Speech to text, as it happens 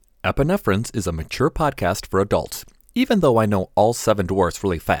Epinephrines is a mature podcast for adults, even though I know all 7 dwarfs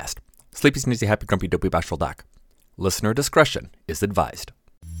really fast. Sleepy, sneezy, happy, grumpy, dopey, bashful doc. Listener discretion is advised.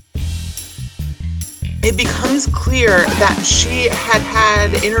 It becomes clear that she had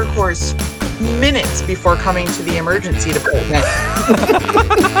had intercourse minutes before coming to the emergency department.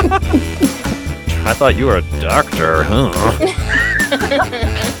 I thought you were a doctor, huh?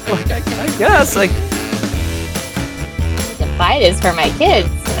 I guess, The fight is for my kids.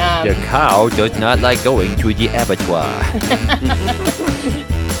 The cow does not like going to the abattoir.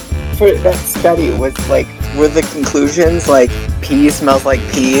 For that study, were the conclusions pee smells like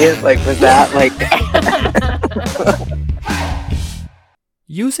pee? Was that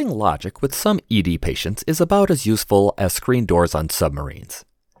Using logic with some ED patients is about as useful as screen doors on submarines.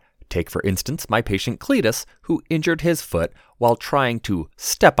 Take, for instance, my patient Cletus, who injured his foot while trying to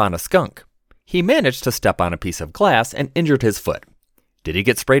step on a skunk. He managed to step on a piece of glass and injured his foot. Did he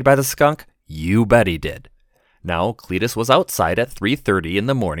get sprayed by the skunk? You bet he did. Now, Cletus was outside at 3:30 in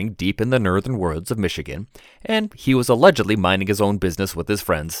the morning deep in the northern woods of Michigan, and he was allegedly minding his own business with his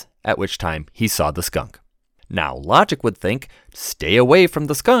friends, at which time he saw the skunk. Now, logic would think, stay away from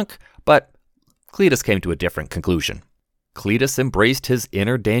the skunk, but Cletus came to a different conclusion. Cletus embraced his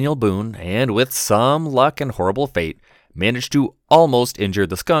inner Daniel Boone, and with some luck and horrible fate, managed to almost injure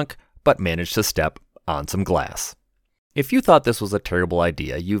the skunk, but managed to step on some glass. If you thought this was a terrible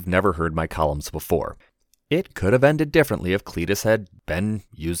idea, you've never heard my columns before. It could have ended differently if Cletus had been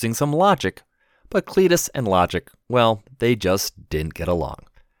using some logic, but Cletus and logic, well, they just didn't get along.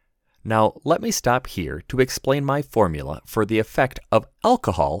 Now, let me stop here to explain my formula for the effect of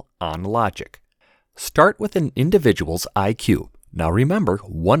alcohol on logic. Start with an individual's IQ. Now remember,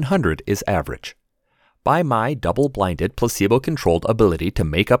 100 is average. By my double-blinded, placebo-controlled ability to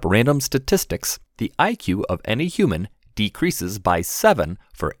make up random statistics, the IQ of any human decreases by 7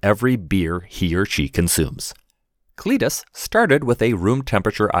 for every beer he or she consumes. Cletus started with a room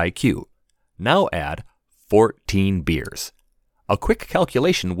temperature IQ. Now add 14 beers. A quick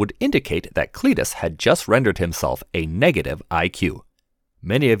calculation would indicate that Cletus had just rendered himself a negative IQ.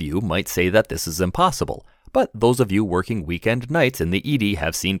 Many of you might say that this is impossible, but those of you working weekend nights in the ED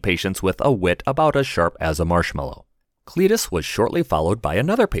have seen patients with a wit about as sharp as a marshmallow. Cletus was shortly followed by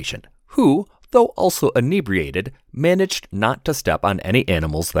another patient, who, though also inebriated, managed not to step on any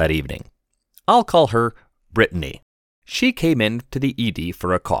animals that evening. I'll call her Brittany. She came in to the ED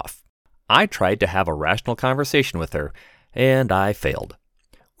for a cough. I tried to have a rational conversation with her, and I failed.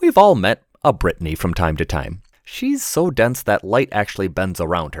 We've all met a Brittany from time to time. She's so dense that light actually bends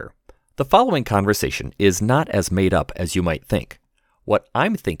around her. The following conversation is not as made up as you might think. What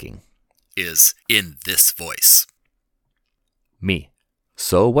I'm thinking is in this voice. Me.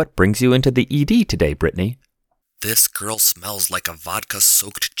 So what brings you into the ED today, Brittany? This girl smells like a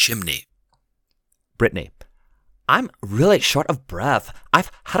vodka-soaked chimney. Brittany. I'm really short of breath.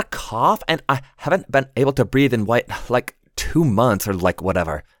 I've had a cough and I haven't been able to breathe in 2 months or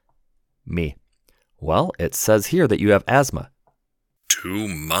whatever. Me. Well, it says here that you have asthma. 2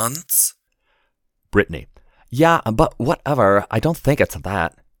 months? Brittany. Yeah, but whatever. I don't think it's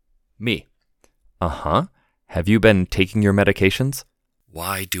that. Me. Uh-huh. Have you been taking your medications?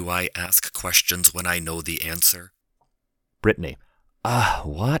 Why do I ask questions when I know the answer? Brittany.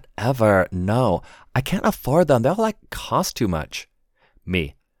 Whatever. No, I can't afford them. They'll cost too much.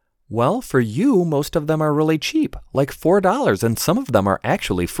 Me. Well, for you, most of them are really cheap, like $4, and some of them are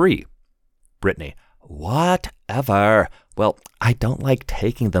actually free. Brittany. Whatever. Well, I don't like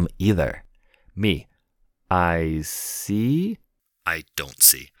taking them either. Me. I see. I don't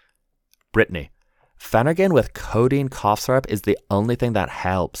see. Brittany. Phenergan with codeine cough syrup is the only thing that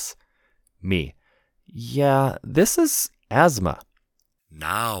helps. Me. Yeah, this is asthma.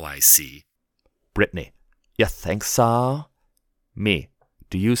 Now I see. Brittany. You think so? Me.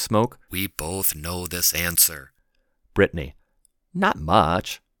 Do you smoke? We both know this answer. Brittany. Not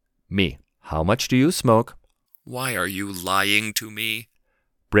much. Me. How much do you smoke? Why are you lying to me?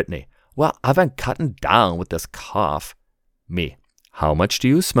 Brittany. Well, I've been cutting down with this cough. Me. How much do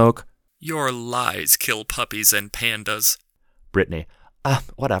you smoke? Your lies kill puppies and pandas. Brittany.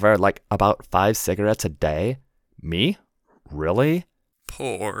 Whatever, about 5 cigarettes a day. Me? Really?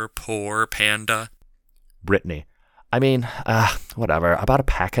 Poor panda. Brittany. I mean, whatever, about a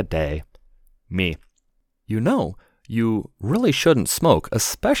pack a day. Me. You really shouldn't smoke,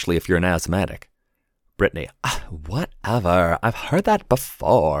 especially if you're an asthmatic. Brittany. Whatever, I've heard that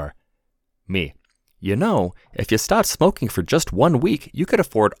before. Me. If you stopped smoking for just 1 week, you could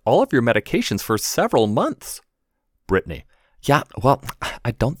afford all of your medications for several months. Brittany. Yeah, well, I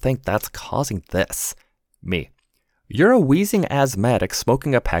don't think that's causing this. Me. You're a wheezing asthmatic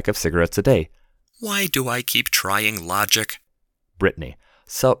smoking a pack of cigarettes a day. Why do I keep trying logic? Brittany.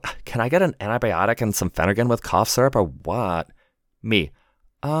 So, can I get an antibiotic and some Phenergan with cough syrup or what? Me.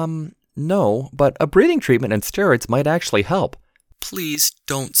 No, but a breathing treatment and steroids might actually help. Please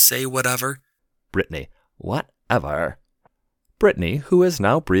don't say whatever. Brittany. Whatever. Brittany, who is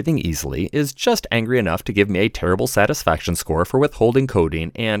now breathing easily, is just angry enough to give me a terrible satisfaction score for withholding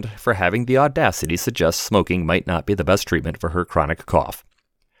codeine and for having the audacity suggest smoking might not be the best treatment for her chronic cough.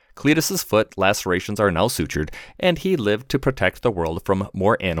 Cletus's foot lacerations are now sutured, and he lived to protect the world from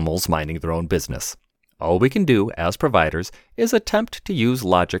more animals minding their own business. All we can do, as providers, is attempt to use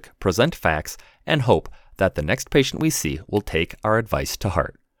logic, present facts, and hope that the next patient we see will take our advice to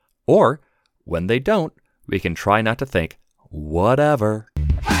heart. Or, when they don't, we can try not to think, whatever.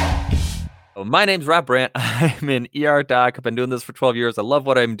 My name's Rob Brandt. I'm an ER doc. I've been doing this for 12 years. I love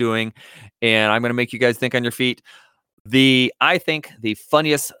what I'm doing, and I'm going to make you guys think on your feet. I think the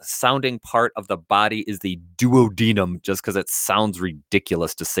funniest sounding part of the body is the duodenum, just because it sounds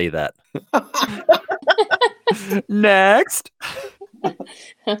ridiculous to say that. Next.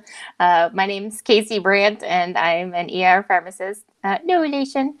 My name's Casey Brandt, and I'm an ER pharmacist. No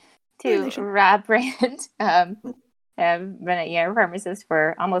relation to Rob Brandt. I've been an ER pharmacist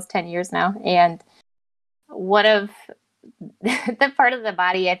for almost 10 years now, and one of the part of the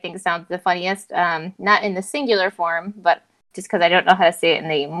body I think sounds the funniest, not in the singular form, but just because I don't know how to say it in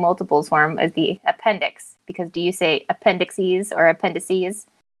the multiples form, is the appendix. Because do you say appendixes or appendices?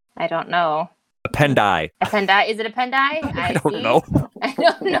 I don't know. Appendi. Appendi? Is it appendi? I don't know. I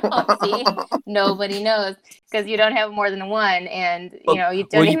don't know. See? Nobody knows. Because you don't have more than one, and you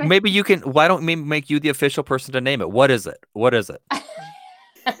don't even... Maybe you can... Why don't we make you the official person to name it? What is it? What is it?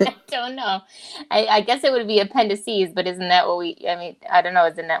 I don't know. I guess it would be appendices, but isn't that what I don't know.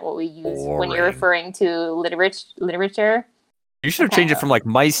 Isn't that what we use when you're referring to literature? You should have changed it from like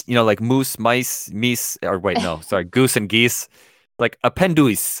mice, like moose, mice, meese, or wait, no, sorry, goose and geese. Like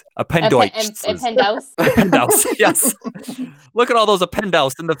appendois. Appendouse, yes. Look at all those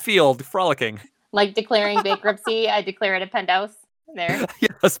appendouse in the field frolicking. Like declaring bankruptcy, I declare it appendouse. There.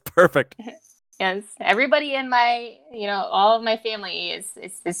 Yes, perfect. Yes, everybody in my, all of my family is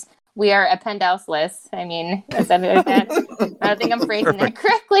we are appendouseless. I mean, something like that. I don't think I'm phrasing that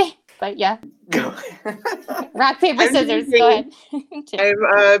correctly, but yeah. Rock, paper, scissors. Go ahead. I'm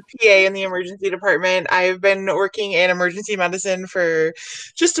a PA in the emergency department. I've been working in emergency medicine for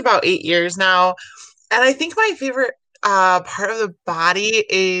just about 8 years now, and I think my favorite part of the body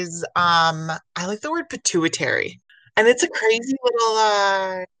is I like the word pituitary, and it's a crazy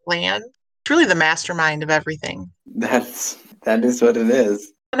little gland. It's really the mastermind of everything. That is what it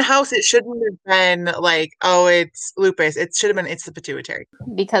is. In the house, it shouldn't have been like, oh, it's lupus. It should have been, it's the pituitary.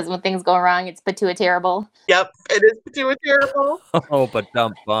 Because when things go wrong, it's pituitariable. Yep, it is pituitariable. Oh, but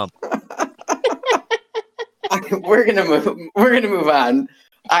dump bump. We're gonna move on.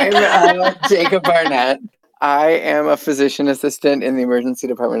 I'm Jacob Barnett. I am a physician assistant in the emergency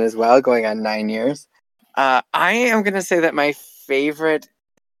department as well, going on 9 years. I am gonna say that my favorite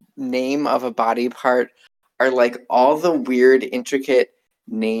name of a body part are like all the weird, intricate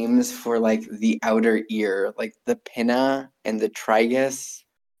names for like the outer ear, like the pinna and the tragus.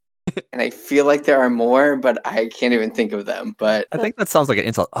 And I feel like there are more, but I can't even think of them. But I think that sounds like an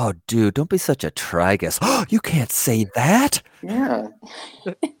insult. Oh, dude, don't be such a tragus. You can't say that. Yeah.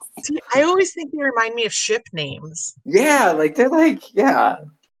 See, I always think they remind me of ship names. Yeah, like they're like, yeah.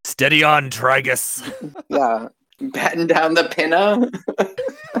 Steady on, tragus. Yeah. Batten down the pinna.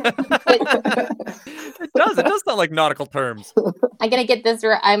 It does sound like nautical terms. I might get this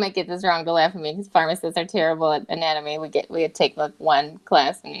wrong. Don't laugh at me because pharmacists are terrible at anatomy. We take like one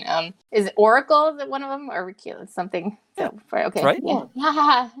class, and is it Oracle? Is it one of them or something? So, okay, right?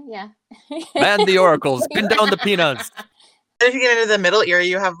 Yeah. Man, the oracles, pin down the peanuts. And if you get into the middle ear,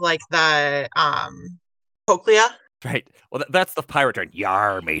 you have like the cochlea. Right. Well, that's the pirate turn.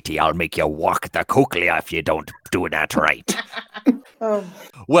 Yar, matey, I'll make you walk the cochlea if you don't do that right.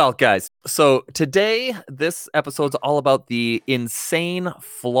 Well, guys, so today, this episode's all about the insane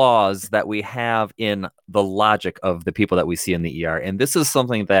flaws that we have in the logic of the people that we see in the ER. And this is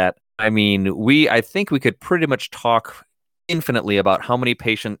something that, I think we could pretty much talk infinitely about how many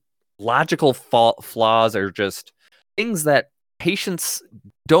patient logical flaws are just things that patients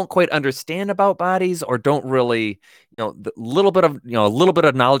don't quite understand about bodies or don't really, a little bit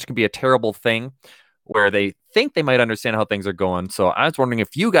of knowledge can be a terrible thing where they think they might understand how things are going. So I was wondering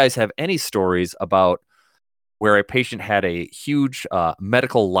if you guys have any stories about where a patient had a huge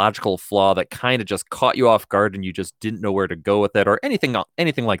medical logical flaw that kind of just caught you off guard and you just didn't know where to go with it or anything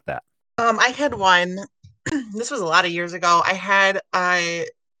like that. I had one this was a lot of years ago. I had a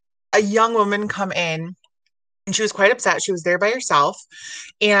young woman come in and she was quite upset. She was there by herself.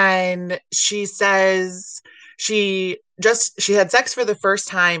 And she says she had sex for the first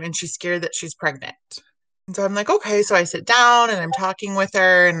time and she's scared that she's pregnant. And so I'm like, okay. So I sit down and I'm talking with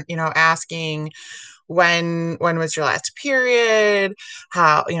her and, asking when was your last period?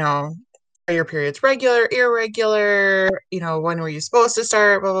 How, are your periods regular, irregular? When were you supposed to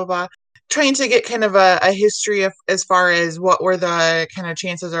start? Blah, blah, blah. Trying to get kind of a history of as far as what were the kind of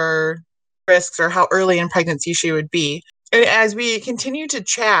chances or risks or how early in pregnancy she would be. And as we continue to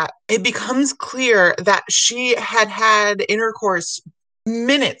chat, it becomes clear that she had had intercourse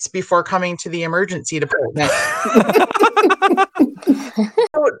minutes before coming to the emergency department.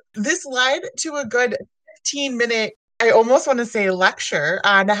 So this led to a good 15-minute, I almost want to say lecture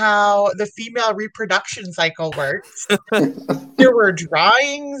on how the female reproduction cycle works. There were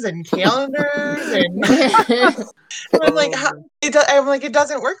drawings and calendars and I'm like, it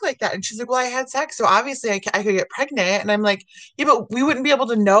doesn't work like that. And she's like, well, I had sex, so obviously I could get pregnant. And I'm like, yeah, but we wouldn't be able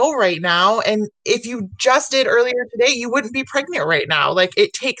to know right now. And if you just did earlier today, you wouldn't be pregnant right now. Like,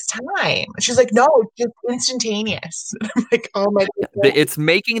 it takes time. She's like, no, it's just instantaneous. And I'm like, oh my God. It's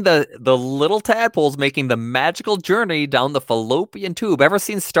making the little tadpoles making the magical journey down the fallopian tube. Ever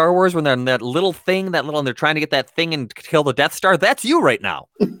seen Star Wars when they're in that little thing, and they're trying to get that thing and kill the Death Star? That's you right now.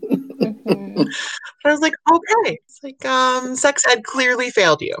 I was like, okay. It's like, sex ed clearly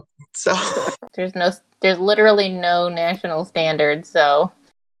failed you. So there's literally no national standard, so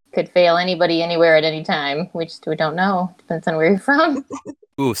could fail anybody anywhere at any time. We don't know. Depends on where you're from.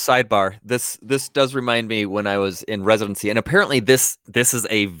 Ooh, sidebar. This does remind me when I was in residency, and apparently this is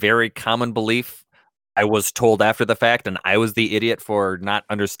a very common belief. I was told after the fact, and I was the idiot for not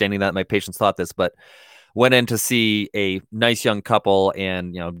understanding that my patients thought this, but went in to see a nice young couple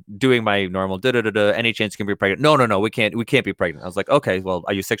and, doing my normal any chance you can be pregnant? No, we can't be pregnant. I was like, okay, well,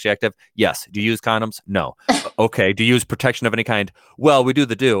 are you sexually active? Yes. Do you use condoms? No. Okay. Do you use protection of any kind? Well, we do.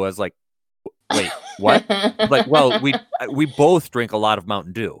 I was like, wait, what? Like, well, we both drink a lot of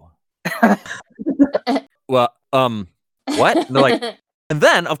Mountain Dew. Well, what? And they're like, and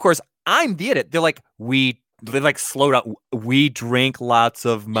then of course I'm the idiot. They're like, slow down. We drink lots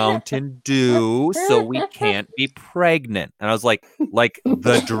of Mountain Dew, so we can't be pregnant. And I was like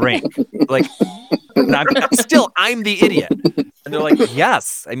the drink. Like, I'm the idiot. And they're like,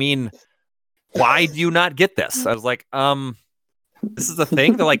 yes. I mean, why do you not get this? I was like, this is a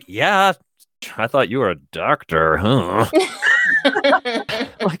thing? They're like, yeah. I thought you were a doctor, huh?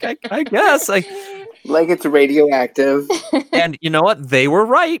 Like, I guess. Like it's radioactive. And you know what? They were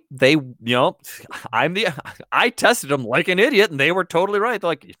right. They, I tested them like an idiot and they were totally right. They're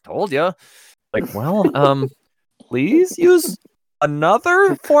like, told you. Like, well, please use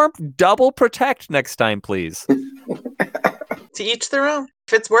another form. Double protect next time, please. To each their own.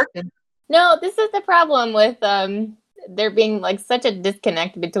 If it's working. No, this is the problem with there being like such a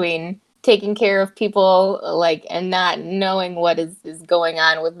disconnect between taking care of people and not knowing what is going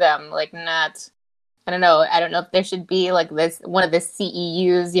on with them. I don't know if there should be this one of the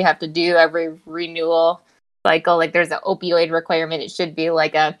CEUs you have to do every renewal cycle. Like there's an opioid requirement. It should be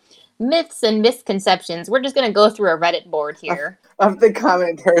like a myths and misconceptions. We're just going to go through a Reddit board here. Of the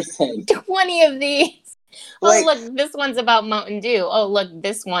common person. 20 of these. Oh, look, this one's about Mountain Dew. Oh, look,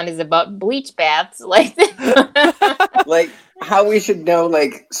 this one is about bleach baths. Like how we should know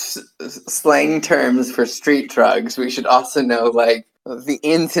slang terms for street drugs. We should also know the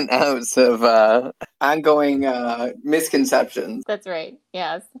ins and outs of ongoing misconceptions. That's right.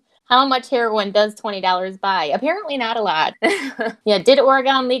 Yes. How much heroin does $20 buy? Apparently not a lot. Yeah, did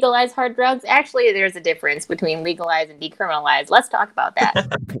Oregon legalize hard drugs? Actually, there's a difference between legalize and decriminalize. Let's talk about that.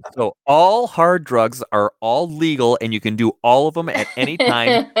 So all hard drugs are all legal, and you can do all of them at any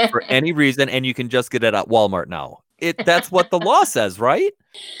time for any reason, and you can just get it at Walmart now. That's what the law says, right?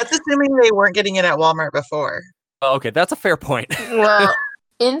 That's assuming they weren't getting it at Walmart before. Okay, that's a fair point. Well,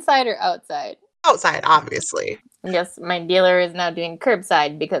 inside or outside? Outside, obviously. Yes, my dealer is now doing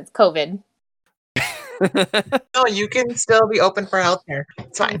curbside because COVID. No, you can still be open for healthcare.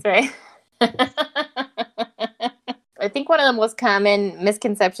 It's fine. That's right. I think one of the most common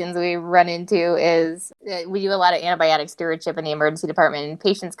misconceptions we run into is we do a lot of antibiotic stewardship in the emergency department, and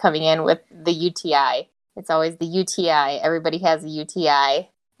patients coming in with the UTI. It's always the UTI. Everybody has a UTI.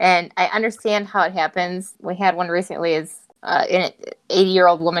 And I understand how it happens. We had one recently, is an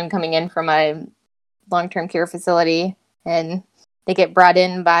 80-year-old woman coming in from a long-term care facility, and they get brought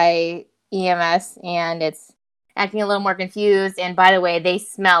in by EMS, and it's acting a little more confused. And by the way, they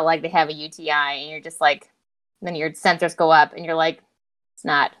smell like they have a UTI, and you're just like, then your sensors go up, and you're like,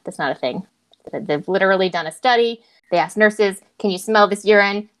 that's not a thing. They've literally done a study. They asked nurses, can you smell this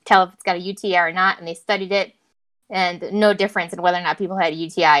urine? Tell if it's got a UTI or not. And they studied it. And no difference in whether or not people had a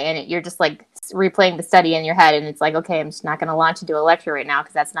UTI. And you're just like replaying the study in your head. And it's like, okay, I'm just not going to launch into a lecture right now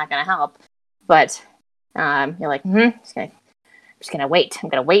because that's not going to help. But you're like, I'm just going to wait. I'm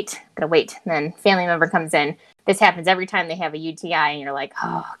going to wait. And then family member comes in. This happens every time they have a UTI. And you're like,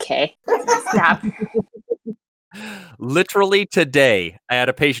 oh, okay, stop. Literally today, I had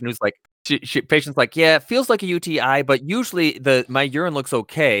a patient who's like, patient's like, yeah, it feels like a UTI, but usually my urine looks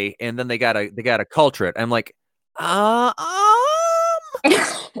okay, and then they gotta culture it. I'm like,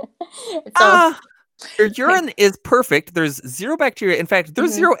 your urine is perfect. There's zero bacteria. In fact,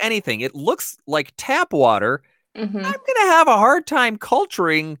 there's zero anything. It looks like tap water. I'm gonna have a hard time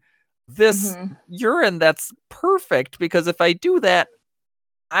culturing this urine that's perfect because if I do that,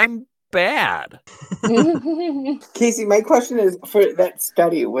 I'm bad. Casey, my question is for that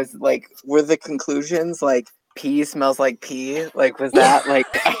study was like, were the conclusions like pee smells like pee? Like, was that like,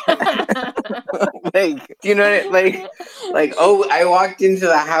 like, do you know what like, oh, I walked into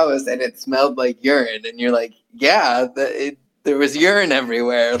the house and it smelled like urine, and you're like, yeah, there was urine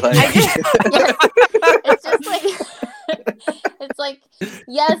everywhere. Like, it's just like, it's like,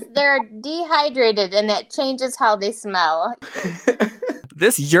 yes, they're dehydrated, and that changes how they smell.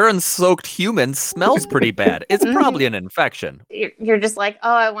 This urine-soaked human smells pretty bad. It's probably an infection. You're just like,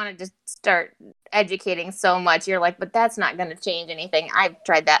 oh, I want to just start educating so much. You're like, but that's not going to change anything. I've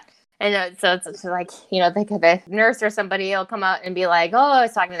tried that. And so it's like, think of a nurse or somebody will come out and be like, oh, I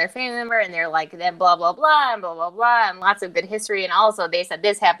was talking to their family member, and they're like, then blah, blah, blah, and blah, blah, blah, and lots of good history. And also they said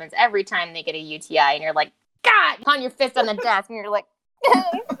this happens every time they get a UTI. And you're like, God, pound your fist on the desk. And you're like,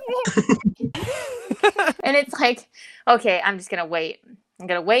 and it's like, okay, I'm just going to wait. I'm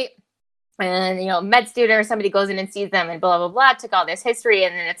going to wait. And, med student or somebody goes in and sees them and blah, blah, blah, took all this history.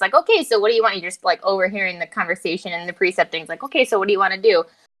 And then it's like, okay, so what do you want? You're just like overhearing the conversation and the precepting. It's like, okay, so what do you want to do?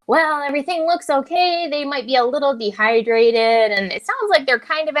 Well, everything looks okay. They might be a little dehydrated. And it sounds like they're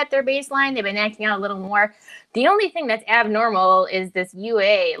kind of at their baseline. They've been acting out a little more. The only thing that's abnormal is this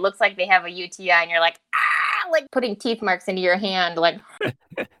UA. It looks like they have a UTI. And you're like, like putting teeth marks into your hand. Like,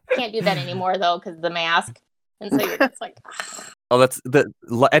 can't do that anymore, though, because of the mask. And so you're just like... Oh, that's the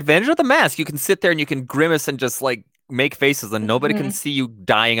advantage of the mask. You can sit there and you can grimace and just like make faces, and nobody can see you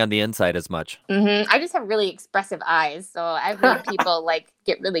dying on the inside as much. I just have really expressive eyes, so I've made people like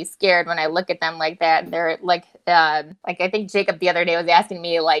get really scared when I look at them like that. And they're like I think Jacob the other day was asking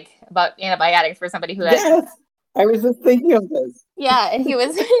me like about antibiotics for somebody who has. Yes, I was just thinking of this. Yeah, and he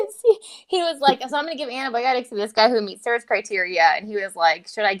was like, so I'm gonna give antibiotics to this guy who meets SIRS criteria, and he was like,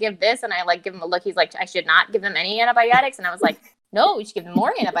 should I give this? And I like give him a look. He's like, I should not give them any antibiotics, and I was like, no, we should give them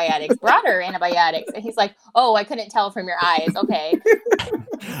more antibiotics, broader antibiotics. And he's like, oh, I couldn't tell from your eyes. Okay.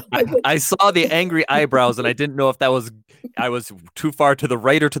 I saw the angry eyebrows, and I didn't know if I was too far to the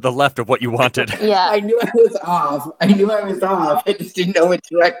right or to the left of what you wanted. Yeah. I knew I was off. I just didn't know which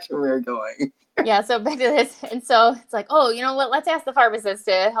direction we were going. Yeah, so back to this. And so it's like, oh, you know what? Let's ask the pharmacist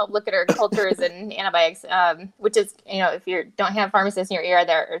to help look at our cultures and antibiotics, which is, if you don't have pharmacists in your area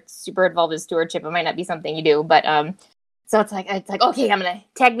that are super involved in stewardship, it might not be something you do. But so it's like, okay, I'm going to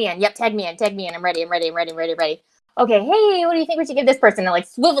tag me in. Yep, tag me in. I'm ready. Okay, hey, what do you think we should give this person? And like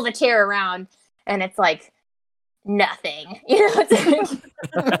swivel the chair around. And it's like, nothing.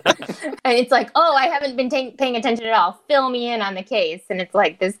 And it's like, oh, I haven't been paying attention at all. Fill me in on the case. And it's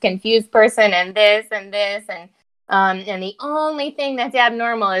like this confused person and this and this. And the only thing that's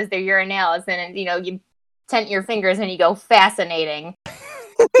abnormal is their urinalis. And, you tent your fingers and you go, fascinating.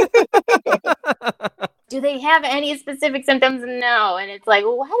 Do they have any specific symptoms? No. And it's like,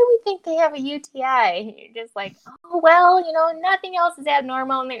 well, why do we think they have a UTI? You're just like, oh, well, nothing else is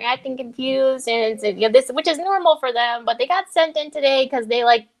abnormal and they're acting confused. And it's this, which is normal for them, but they got sent in today because they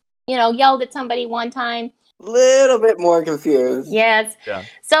yelled at somebody one time. Little bit more confused. Yes. Yeah.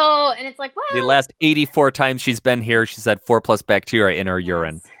 So, and it's like, well. The last 84 times she's been here, she's had 4+ bacteria in her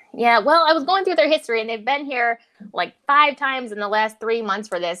urine. Yeah, well, I was going through their history, and they've been here like 5 times in the last 3 months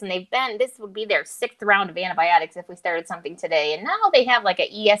for this, and this would be their 6th round of antibiotics if we started something today, and now they have like a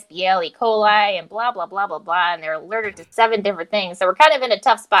ESBL, E. coli, and blah, blah, blah, blah, blah, and they're allergic to 7 different things, so we're kind of in a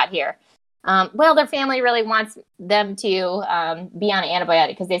tough spot here. Well, their family really wants them to be on an antibiotic,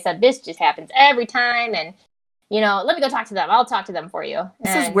 because they said this just happens every time, and let me go talk to them. I'll talk to them for you.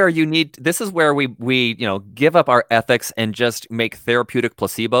 This is where we give up our ethics and just make therapeutic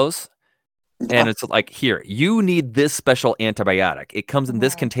placebos. And it's like, here, you need this special antibiotic. It comes in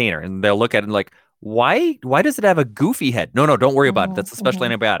this container, and they'll look at it and like, why does it have a goofy head? No, don't worry about it. That's a special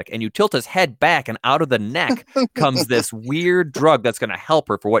antibiotic. And you tilt his head back, and out of the neck comes this weird drug that's going to help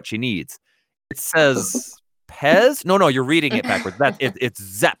her for what she needs. It says Pez. No, you're reading it backwards. It's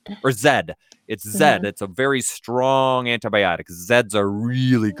Zep or Zed. It's Zed. It's a very strong antibiotic. Zeds are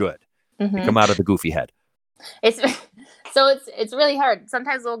really good. They come out of the goofy head. It's really hard.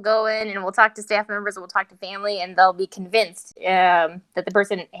 Sometimes we'll go in and we'll talk to staff members, and we'll talk to family, and they'll be convinced that the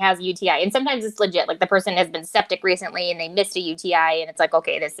person has a UTI. And sometimes it's legit, like the person has been septic recently and they missed a UTI, and it's like,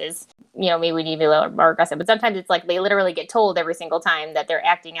 okay, this is, maybe we need to be a little more aggressive. But sometimes it's like they literally get told every single time that they're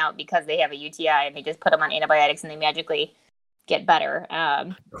acting out because they have a UTI, and they just put them on antibiotics and they magically get better.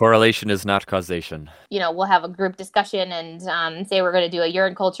 Correlation is not causation. We'll have a group discussion and say we're going to do a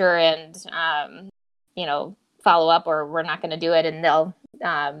urine culture and, follow up, or we're not going to do it, and they'll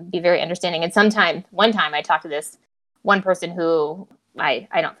be very understanding. And one time I talked to this one person who I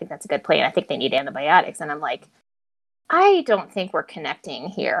don't think that's a good plan. I think they need antibiotics. And I'm like, I don't think we're connecting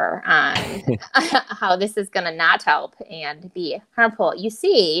here on how this is going to not help and be harmful. You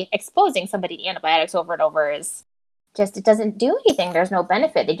see, exposing somebody to antibiotics over and over is just, it doesn't do anything. There's no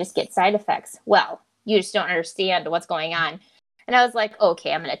benefit. They just get side effects. Well, you just don't understand what's going on. And I was like,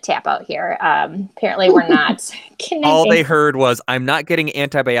 okay, I'm going to tap out here. Apparently we're not connecting. All they heard was, I'm not getting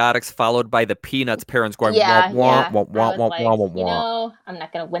antibiotics, followed by the Peanuts parents going, I'm not wah. going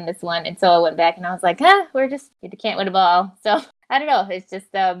to win this one. And so I went back and I was like, you can't win a ball. So I don't know. It's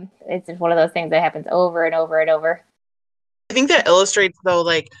just one of those things that happens over and over and over. I think that illustrates, though,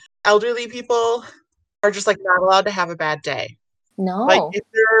 like elderly people are just like not allowed to have a bad day. No. Like if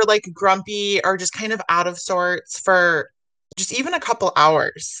they're like grumpy or just kind of out of sorts for just even a couple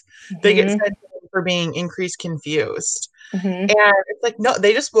hours, they get sent for being increased confused. And it's like, no,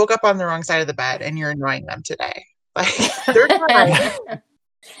 they just woke up on the wrong side of the bed and you're annoying them today. Like, they're fine.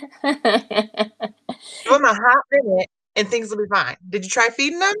 Give them a hot minute and things will be fine. Did you try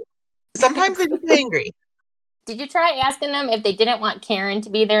feeding them? Sometimes they get angry. Did you try asking them if they didn't want Karen to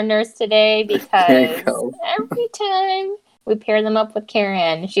be their nurse today? Because every time we pair them up with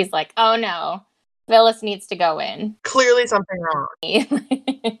Karen, she's like, oh no, Phyllis needs to go in. Clearly something wrong.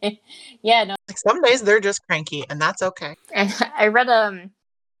 Yeah, no. Like some days they're just cranky, and that's okay. And I read a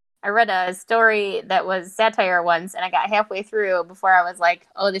story that was satire once, and I got halfway through before I was like,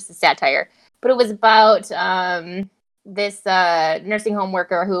 oh, this is satire. But it was about this nursing home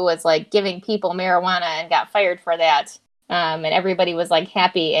worker who was like giving people marijuana and got fired for that. And everybody was like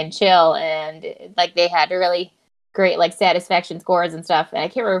happy and chill, and like they had really great like satisfaction scores and stuff. And I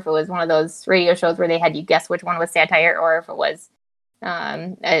can't remember if it was one of those radio shows where they had you guess which one was satire or if it was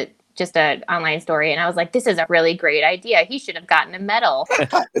just an online story. And I was like, this is a really great idea. He should have gotten a medal.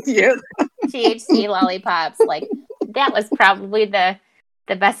 Yeah. THC lollipops. Like that was probably the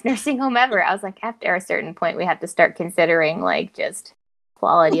best nursing home ever. I was like, after a certain point, we have to start considering like just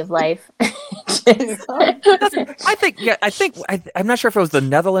quality of life. I think I'm not sure if it was the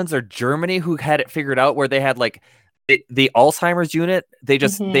Netherlands or Germany who had it figured out, where they had like the Alzheimer's unit. They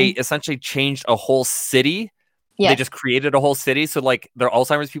they essentially changed a whole city. Yes. They just created a whole city, so like their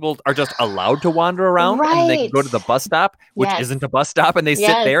Alzheimer's people are just allowed to wander around, and they can go to the bus stop, which isn't a bus stop, and they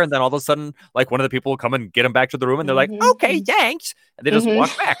sit there, and then all of a sudden, like one of the people will come and get them back to the room, and they're like, "Okay, thanks," and they just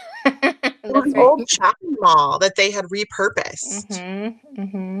walk back. The old shopping mall that they had repurposed,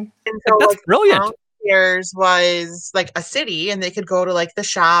 and so that's like, brilliant. Downstairs was like a city, and they could go to like the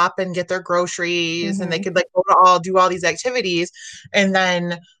shop and get their groceries, and they could like go to do all these activities, and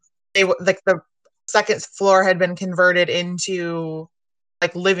then they like the second floor had been converted into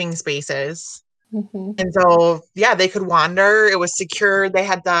like living spaces. And so they could wander. It was secure. They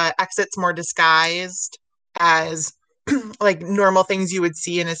had the exits more disguised as like normal things you would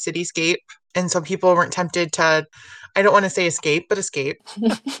see in a cityscape, and so people weren't tempted to, I don't want to say escape, but escape.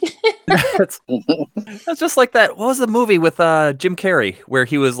 That's just like that. What was the movie with Jim Carrey where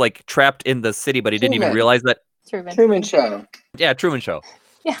he was like trapped in the city, but he didn't even realize that? Truman Show. Yeah, Truman Show.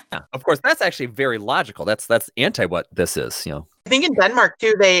 Yeah, of course. That's actually very logical. That's anti what this is. I think in Denmark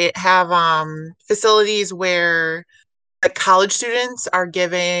too, they have facilities where like college students are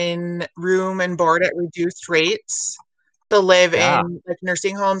given room and board at reduced rates to live in like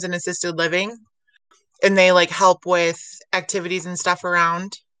nursing homes and assisted living, and they like help with activities and stuff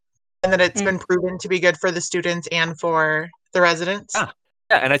around, and that it's been proven to be good for the students and for the residents. Yeah,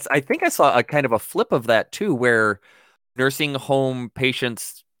 and I think I saw a kind of a flip of that too, where nursing home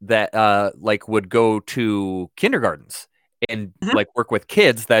patients that like would go to kindergartens and like work with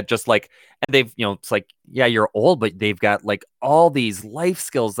kids that just like, and they've it's like, yeah, you're old, but they've got like all these life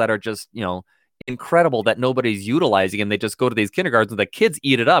skills that are just incredible that nobody's utilizing, and they just go to these kindergartens and the kids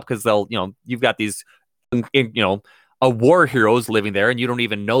eat it up because they'll you've got these a war hero's living there, and you don't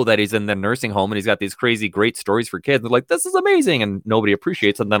even know that he's in the nursing home, and he's got these crazy great stories for kids. They're like, this is amazing, and nobody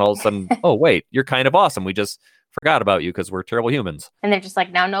appreciates it. And then all of a sudden, oh wait, you're kind of awesome. We just forgot about you because we're terrible humans. And they're just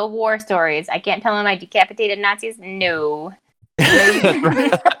like, now no war stories. I can't tell them I decapitated Nazis. No.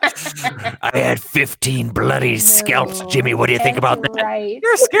 I had 15 bloody scalps, Jimmy. What do you think about that? Right.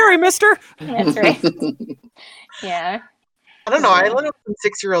 You're scary, mister. That's right. Yeah. I don't know. I know some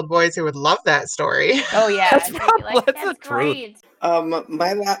 6-year-old boys who would love that story. Oh yeah. That's They'd be probably- like, that's the that's truth.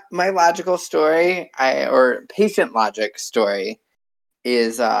 great. My logical story, or patient logic story,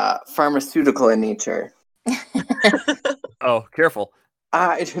 is pharmaceutical in nature. Oh, careful.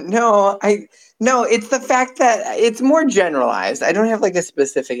 No, it's the fact that it's more generalized. I don't have like a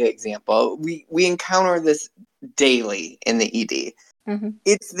specific example. We encounter this daily in the ED. Mm-hmm.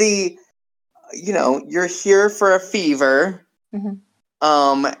 It's the, you're here for a fever.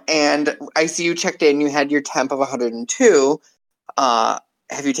 Mm-hmm. And I see you checked in, you had your temp of 102. Have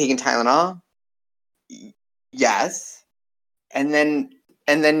you taken Tylenol? Yes. And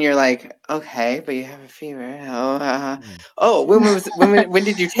then you're like, okay, but you have a fever. When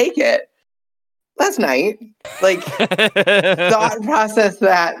did you take it? Last night. Like, thought process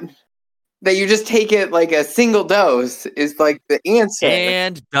that you just take it like a single dose is like the answer.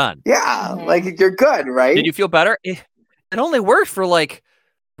 And done. Yeah, Mhm. like you're good, right? Did you feel better? It only worked for like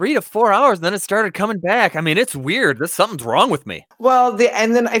 3 to 4 hours, and then it started coming back. I mean, it's weird. Something's wrong with me. Well,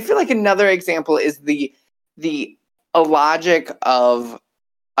 and then I feel like another example is the logic of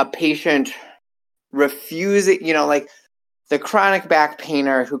a patient refusing, like the chronic back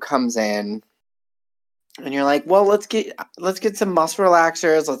painer who comes in, and you're like, well, let's get some muscle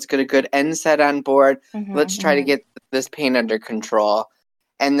relaxers, let's get a good NSAID on board, Mm-hmm. let's try to get this pain under control.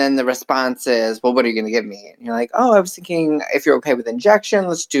 And then the response is, well, what are you going to give me? And you're like, oh, I was thinking if you're okay with injection,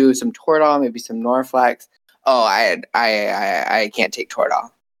 let's do some Toradol, maybe some Norflex. Oh, I can't take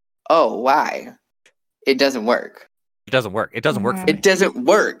Toradol. Oh, why? It doesn't work. It doesn't work. It doesn't work for Mhm. me. It doesn't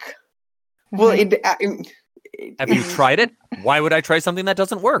work. Mm-hmm. Well, Have you tried it? Why would I try something that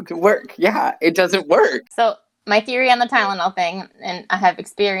doesn't work? Yeah, it doesn't work. So my theory on the Tylenol thing, and I have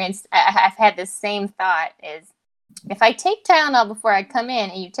experienced, I've had this same thought, is if I take Tylenol before I come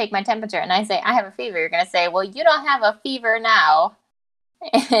in and you take my temperature and I say I have a fever, you're gonna say, well, you don't have a fever now,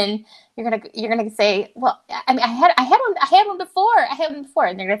 and you're gonna say, well, I mean, I had one before, and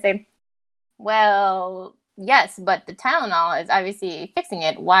they're gonna say, well, yes, but the Tylenol is obviously fixing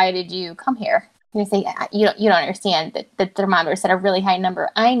it. Why did you come here? And you say, you don't understand that the thermometer set a really high number.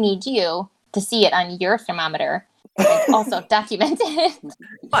 I need you to see it on your thermometer and also document it.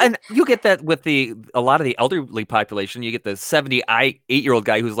 And you get that with a lot of the elderly population. You get the 78-year-old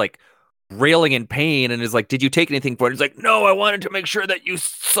guy who's like railing in pain and is like, did you take anything for it? He's like, no, I wanted to make sure that you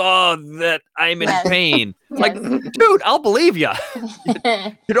saw that I'm in Yes. pain. Yes. Like, dude, I'll believe you.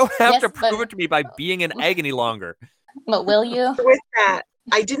 You don't have Yes, to prove but- it to me by being in agony longer. But will you? With that,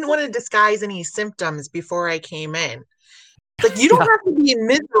 I didn't want to disguise any symptoms before I came in. Like, you don't have to be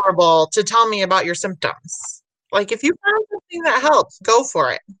miserable to tell me about your symptoms. Like, if you found something that helps, go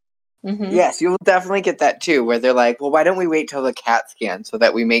for it. Mm-hmm. Yes, you will definitely get that too, where they're like, well, why don't we wait till the CAT scan so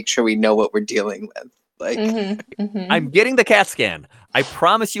that we make sure we know what we're dealing with? Like, Mm-hmm. Mm-hmm. I'm getting the CAT scan. I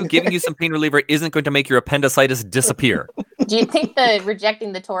promise you, giving you some pain reliever isn't going to make your appendicitis disappear. Do you think the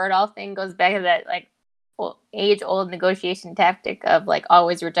rejecting the Toradol thing goes back to that like age-old negotiation tactic of like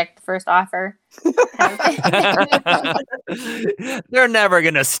always reject the first offer? They're never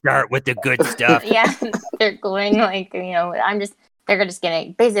going to start with the good stuff. Yeah, they're going like they're just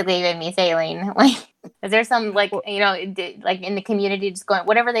gonna basically give me saline. Like, is there some like like in the community just going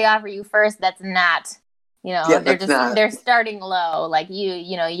whatever they offer you first? That's not. Yeah, they're that's not. they're starting low. Like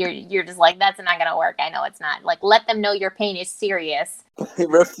you're just like, that's not gonna work. I know it's not. Like, let them know your pain is serious.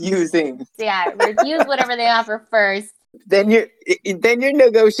 refusing. So, yeah, refuse whatever they offer first. Then you're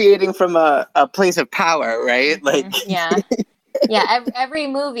negotiating from a place of power, right? Like, Yeah. Every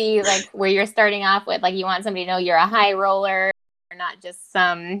movie like where you're starting off with like you want somebody to know you're a high roller, you're not just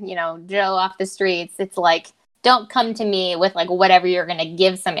some Joe off the streets. It's like, don't come to me with like whatever you're going to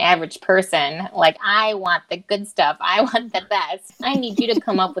give some average person. Like, I want the good stuff. I want the best. I need you to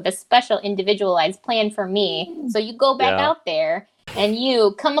come up with a special individualized plan for me. So you go back out there and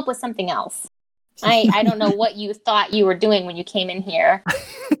you come up with something else. I don't know what you thought you were doing when you came in here.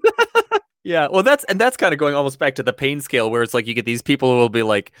 Yeah, well, that's kind of going almost back to the pain scale where it's like you get these people who will be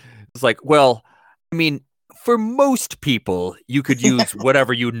like, it's like, well, I mean, for most people, you could use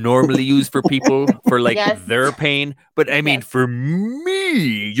whatever you normally use for people for like Yes. their pain. But I mean, Yes. for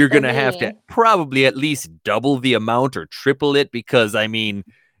me, you're For going to have to me. probably at least double the amount or triple it because I mean,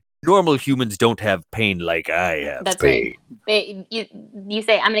 Normal humans don't have pain like I have. That's pain. right. You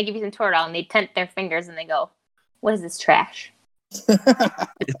say, I'm going to give you some Toradol, and they tent their fingers and they go, what is this trash?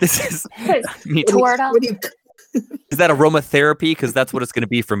 This is Toradol? Is that aromatherapy? Because that's what it's going to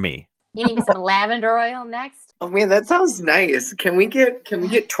be for me. You need some lavender oil next? Oh man, that sounds nice. Can we get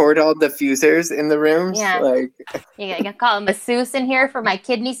Toradol diffusers in the rooms? Yeah. Like, You can call a masseuse in here for my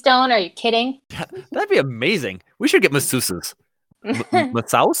kidney stone? Are you kidding? That'd be amazing. We should get masseuses.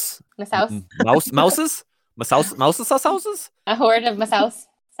 Masseuse? Masseuse? Mouses? Mouses? A horde of masseuse?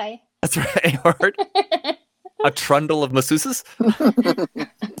 Say. That's right. A trundle of masseuses?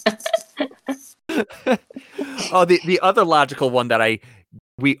 Oh, the other logical one that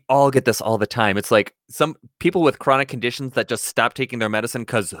we all get this all the time. It's like some people with chronic conditions that just stop taking their medicine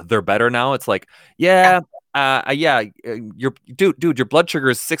because they're better now. It's like, your blood sugar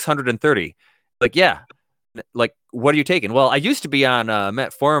is 630. Like, yeah. Like, what are you taking? Well, I used to be on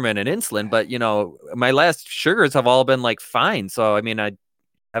metformin and insulin, but my last sugars have all been like fine. So I mean, I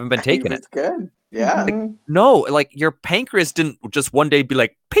haven't been taking it. It's good. Yeah. Like, no, like your pancreas didn't just one day be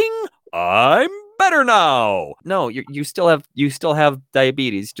like, ping, I'm better now. No, you still have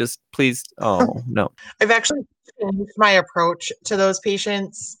diabetes. Just please, oh no. I've actually changed my approach to those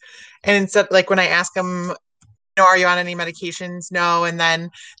patients, and instead, like when I ask them, are you on any medications? No. And then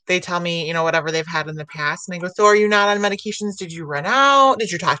they tell me, whatever they've had in the past. And I go, so are you not on medications? Did you run out?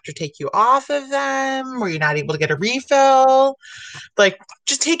 Did your doctor take you off of them? Were you not able to get a refill? Like,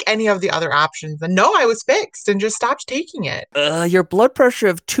 just take any of the other options. And no, I was fixed and just stopped taking it. Your blood pressure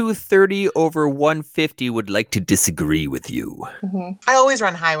of 230/150 would like to disagree with you. Mm-hmm. I always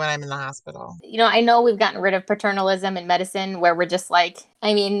run high when I'm in the hospital. I know we've gotten rid of paternalism in medicine where we're just like,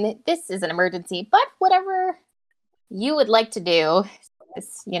 I mean, this is an emergency, but whatever you would like to do,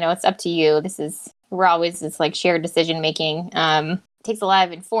 it's up to you. We're always this like shared decision making. It takes a lot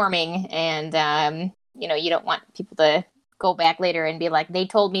of informing, and you don't want people to go back later and be like, they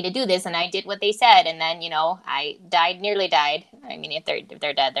told me to do this and I did what they said, and then I nearly died. I mean, if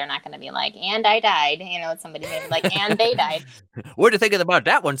they're dead, they're not going to be like, and I died. Somebody may be like, and they died. What do you think about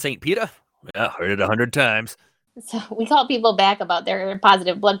that one, St. Peter? Yeah, heard it 100 times. So we call people back about their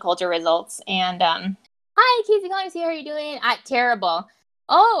positive blood culture results, and hi, Casey Collins here. How are you doing? Terrible.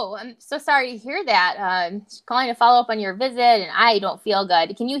 Oh, I'm so sorry to hear that. Calling to follow up on your visit, and I don't feel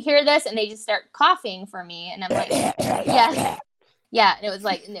good. Can you hear this? And they just start coughing for me, and I'm like, yeah. And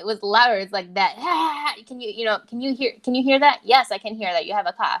it was louder. It's like that. Can you hear that? Yes, I can hear that. You have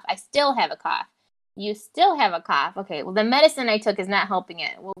a cough. I still have a cough. You still have a cough. Okay. Well, the medicine I took is not helping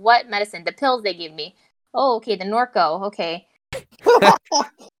it. Well, what medicine? The pills they gave me. Oh, okay. The Norco. Okay.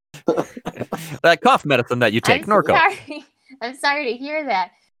 That cough medicine that you take, Norco. I'm sorry to hear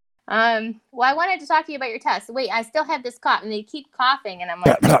that. Well, I wanted to talk to you about your test. Wait, I still have this cough, and they keep coughing, and I'm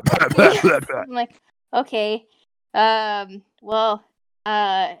like, okay. Well,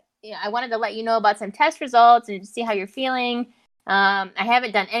 I wanted to let you know about some test results and see how you're feeling. I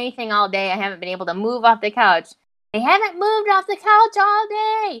haven't done anything all day. I haven't been able to move off the couch. They haven't moved off the couch all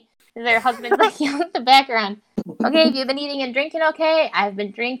day. Their husband's like yelling in the background. Okay, have you been eating and drinking okay? I've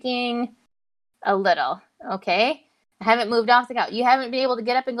been drinking a little. Okay. I haven't moved off the couch. You haven't been able to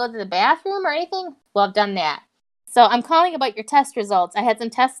get up and go to the bathroom or anything? Well, I've done that. So I'm calling about your test results. I had some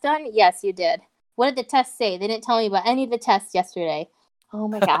tests done? Yes, you did. What did the tests say? They didn't tell me about any of the tests yesterday. Oh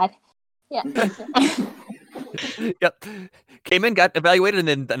my God. Yeah. Yep. Came in, got evaluated,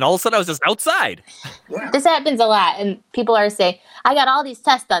 and then all of a sudden I was just outside. This happens a lot, and people are saying, I got all these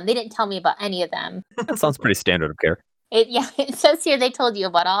tests done. They didn't tell me about any of them. That sounds pretty standard of care. It says here they told you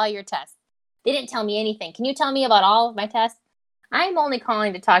about all your tests. They didn't tell me anything. Can you tell me about all of my tests? I'm only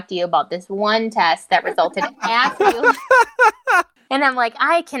calling to talk to you about this one test that resulted after you. And I'm like,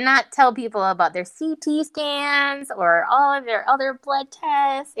 I cannot tell people about their CT scans or all of their other blood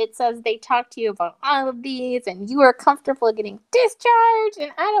tests. It says they talked to you about all of these and you are comfortable getting discharged.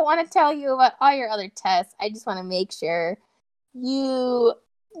 And I don't want to tell you about all your other tests. I just want to make sure you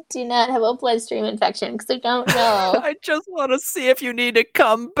do not have a bloodstream infection because I don't know. I just want to see if you need to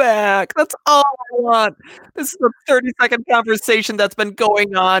come back. That's all I want. This is a 30-second conversation that's been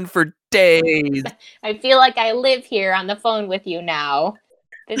going on for days. I feel like I live here on the phone with you now.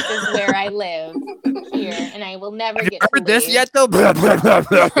 This is where I live here, and I will never get heard to this leave. yet, though? I was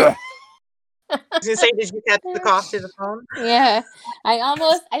gonna say, did you catch the cough to the phone? Yeah,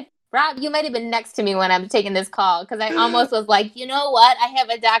 Rob, you might have been next to me when I'm taking this call because I almost was like, you know what? I have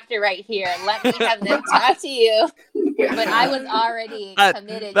a doctor right here. Let me have them talk to you. but I was already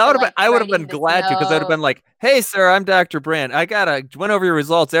committed. That would have been. I would have writing been glad to, because I'd have been like, "Hey, sir, I'm Dr. Brandt. I went over your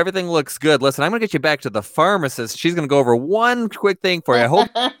results. Everything looks good. Listen, I'm gonna get you back to the pharmacist. She's gonna go over one quick thing for you. I hope."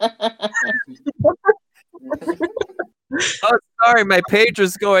 Oh, sorry, my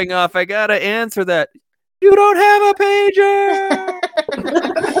pager's going off. I gotta answer that. You don't have a pager.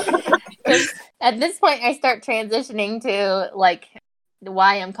 'Cause at this point, I start transitioning to like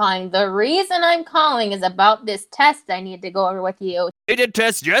why I'm calling. The reason I'm calling is about this test I need to go over with you. They did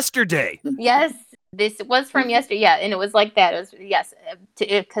test yesterday. Yes, this was from yesterday. Yeah, and it was like that. It was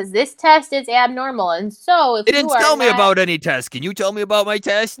because this test is abnormal, and so if They didn't tell me about any test. Can you tell me about my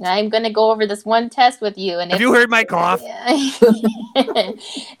test? I'm going to go over this one test with you. And have you heard my cough?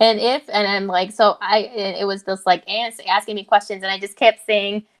 and I'm like, it was just like asking me questions, and I just kept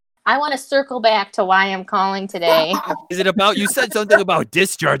saying, I want to circle back to why I'm calling today. Is it about, you said something about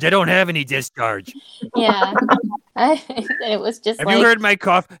discharge. I don't have any discharge. Yeah. It was just have you heard my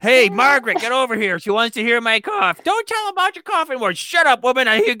cough? Hey, Margaret, get over here. She wants to hear my cough. Don't tell about your cough anymore. Shut up, woman.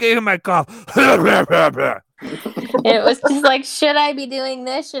 I hear my cough. It was just like, should I be doing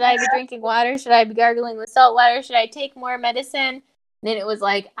this? Should I be drinking water? Should I be gargling with salt water? Should I take more medicine? Then it was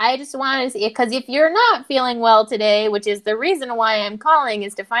like, I just want to see, because if you're not feeling well today, which is the reason why I'm calling,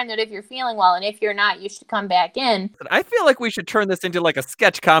 is to find out if you're feeling well, and if you're not, you should come back in. I feel like we should turn this into like a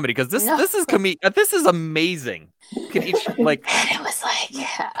sketch comedy, because this is amazing. Can each like it was like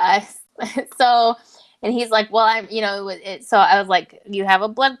so, and he's like, well, I'm so I was like, you have a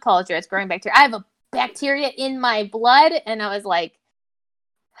blood culture, it's growing bacteria. I have a bacteria in my blood, and I was like,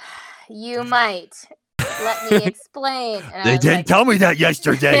 you might. Let me explain. And they didn't tell me that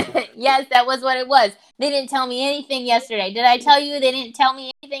yesterday. Yes, that was what it was. They didn't tell me anything yesterday. Did I tell you they didn't tell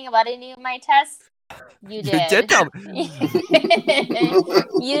me anything about any of my tests? You did. You did tell me.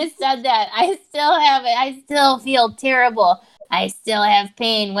 You said that. I still have it. I still feel terrible. I still have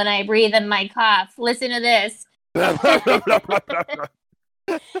pain when I breathe in my cough. Listen to this. And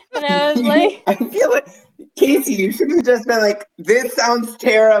I was like, I feel like, Casey, you should have just been like, this sounds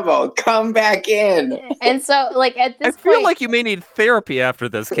terrible. Come back in. And so, like, at this point, I feel like you may need therapy after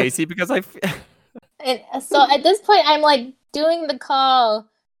this, Casey, because and so at this point, I'm like doing the call.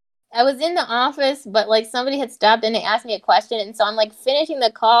 I was in the office, but like somebody had stopped in and asked me a question. And so I'm like finishing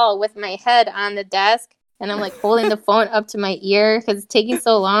the call with my head on the desk, and I'm like holding the phone up to my ear because it's taking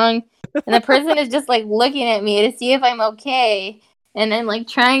so long. And the person is just like looking at me to see if I'm okay. And I'm like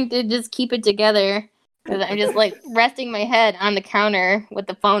trying to just keep it together. Because I'm just like resting my head on the counter with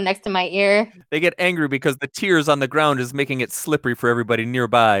the phone next to my ear. They get angry because the tears on the ground is making it slippery for everybody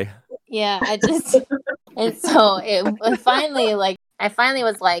nearby. Yeah, and so it finally, like, I finally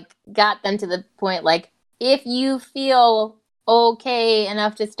was like, got them to the point, like, if you feel okay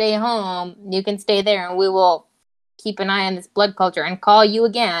enough to stay home, you can stay there, and we will keep an eye on this blood culture and call you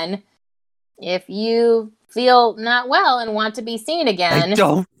again. If you feel not well and want to be seen again. I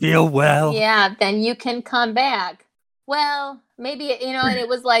don't feel well. Yeah, then you can come back. Well, maybe, and it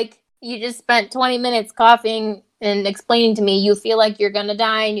was like, you just spent 20 minutes coughing and explaining to me you feel like you're going to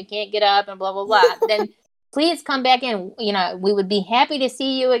die and you can't get up and blah, blah, blah. Then please come back in. We would be happy to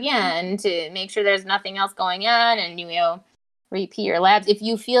see you again to make sure there's nothing else going on, and, repeat your labs. If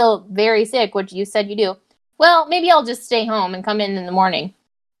you feel very sick, which you said you do, well, maybe I'll just stay home and come in the morning.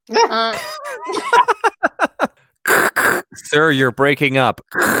 Sir, you're breaking up.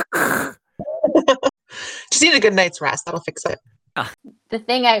 Just need a good night's rest. That'll fix it. The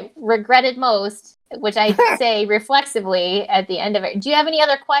thing I regretted most, which I say reflexively at the end of it. Do you have any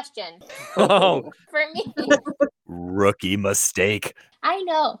other questions? Oh, for me? Rookie mistake. I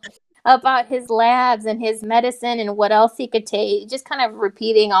know. About his labs and his medicine and what else he could take. Just kind of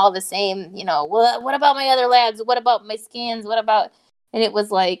repeating all the same, what about my other labs? What about my scans? And it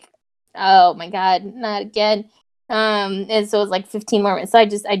was like, oh my God, not again. And so it was like 15 more minutes. So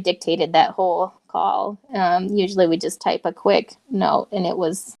I dictated that whole call. Usually we just type a quick note, and it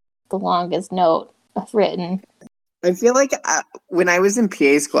was the longest note I've written. I feel like when I was in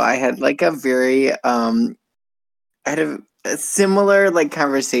PA school, I had like a very, I had a similar like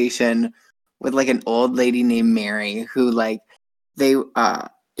conversation with like an old lady named Mary who like, I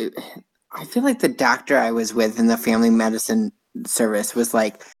feel like the doctor I was with in the family medicine service was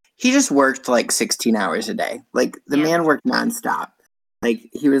like, he just worked like 16 hours a day. Like the man worked nonstop. Like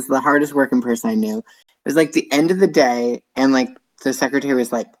he was the hardest working person I knew. It was like the end of the day, and like the secretary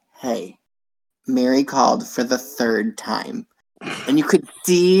was like, hey, Mary called for the third time. And you could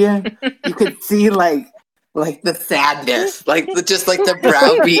see like the sadness, like the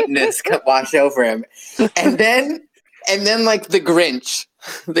browbeatness wash over him. And then like the Grinch,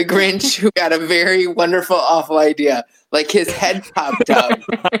 The Grinch who got a very wonderful, awful idea. Like his head popped up.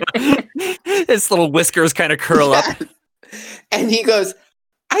 His little whiskers kind of curl up. And he goes,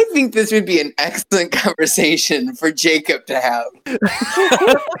 I think this would be an excellent conversation for Jacob to have.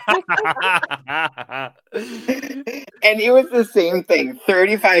 And it was the same thing.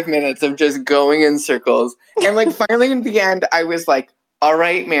 35 minutes of just going in circles. And like finally in the end, I was like, all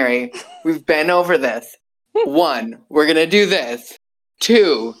right, Mary, we've been over this. 1, we're going to do this.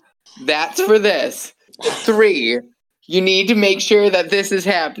 2, that's for this. 3, you need to make sure that this is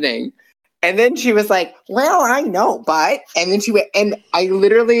happening. And then she was like, well, I know, but, and then she went, and I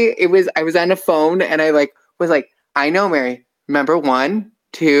literally, I was on a phone and I was like, I know, Mary, remember 1,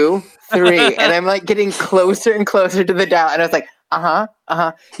 2, 3. And I'm like getting closer and closer to the dial. And I was like,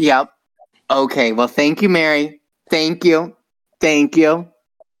 yep. Okay, well, thank you, Mary. Thank you.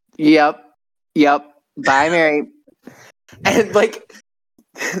 Yep. Bye, Mary. And like,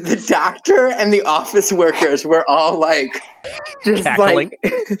 the doctor and the office workers were all like, just cackling.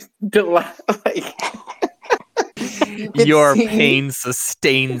 like Your pain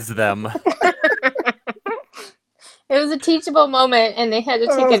sustains them. It was a teachable moment, and they had to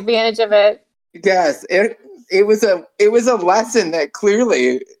take advantage of it. Yes, it was a lesson that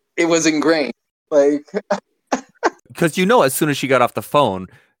clearly it was ingrained. Like, because as soon as she got off the phone,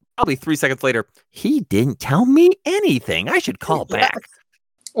 probably 3 seconds later, he didn't tell me anything. I should call back.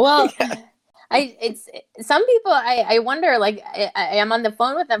 Well, some people, I wonder, like, I am on the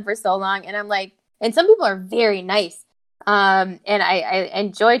phone with them for so long, and I'm like, and some people are very nice, and I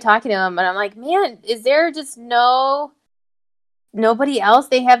enjoy talking to them, but I'm like, man, is there just nobody else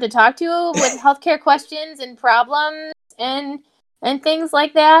they have to talk to with healthcare questions and problems and things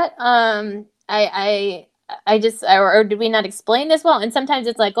like that? I just, or did we not explain this well? And sometimes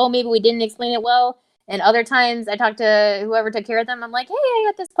it's like, oh, maybe we didn't explain it well. And other times I talk to whoever took care of them. I'm like, hey, I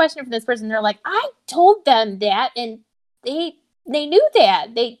got this question from this person. They're like, I told them that. And they knew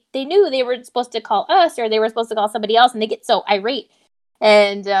that. They knew they were supposed to call us or they were supposed to call somebody else. And they get so irate.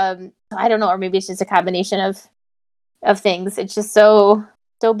 And I don't know, or maybe it's just a combination of things. It's just so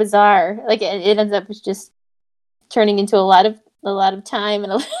bizarre. Like it ends up just turning into a lot of time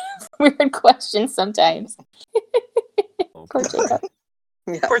and a lot of weird questions sometimes. Poor Jacob.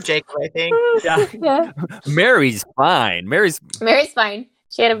 yeah. Poor Jacob, I think. Yeah. Mary's fine. Mary's fine.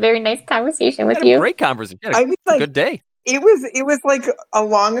 She had a very nice conversation with had a you. Great conversation. I mean, like, good day. It was like a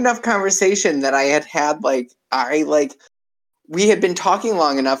long enough conversation that I had we had been talking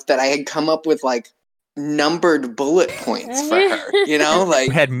long enough that I had come up with like numbered bullet points for her, like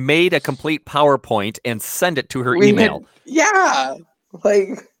We had made a complete PowerPoint and send it to her email. So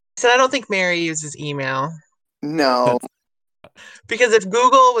I don't think Mary uses email. No. Because if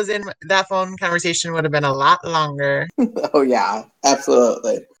Google was in that phone conversation, would have been a lot longer. Oh yeah,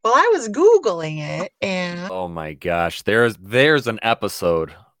 absolutely. Well, I was Googling it, and Oh my gosh, there's an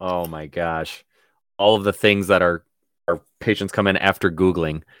episode. Oh my gosh, all of the things that our patients come in after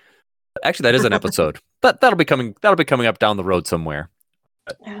Googling. Actually, that is an episode, but that'll be coming up down the road somewhere.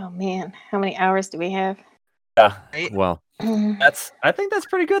 Oh man, how many hours do we have? Yeah, Right. well, I think that's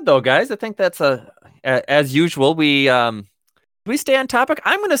pretty good though, guys. I think that's as usual. We stay on topic.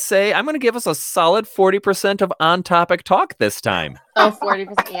 I'm going to give us a solid 40% of on-topic talk this time. Oh,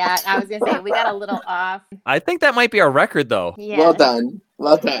 40%. Yeah, I was going to say, we got a little off. I think that might be our record, though. Yeah. Well done.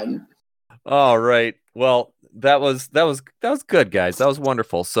 All right. Well, that was good, guys. That was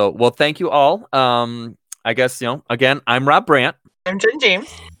wonderful. So, well, thank you all. I guess, again, I'm Rob Brandt. I'm Jen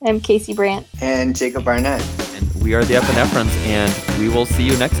James. I'm Casey Brandt. And Jacob Barnett. And we are the Epinephrines, and we will see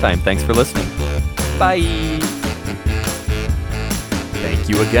you next time. Thanks for listening. Bye. Thank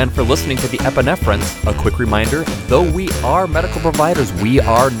you again for listening to the Epinephrines. A quick reminder, though we are medical providers, we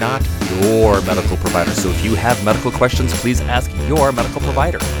are not your medical provider. So if you have medical questions, please ask your medical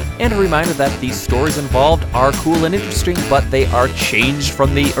provider. And a reminder that the stories involved are cool and interesting, but they are changed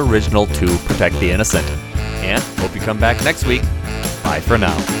from the original to protect the innocent. And hope you come back next week. Bye for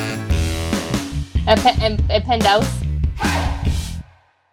now. Pendos.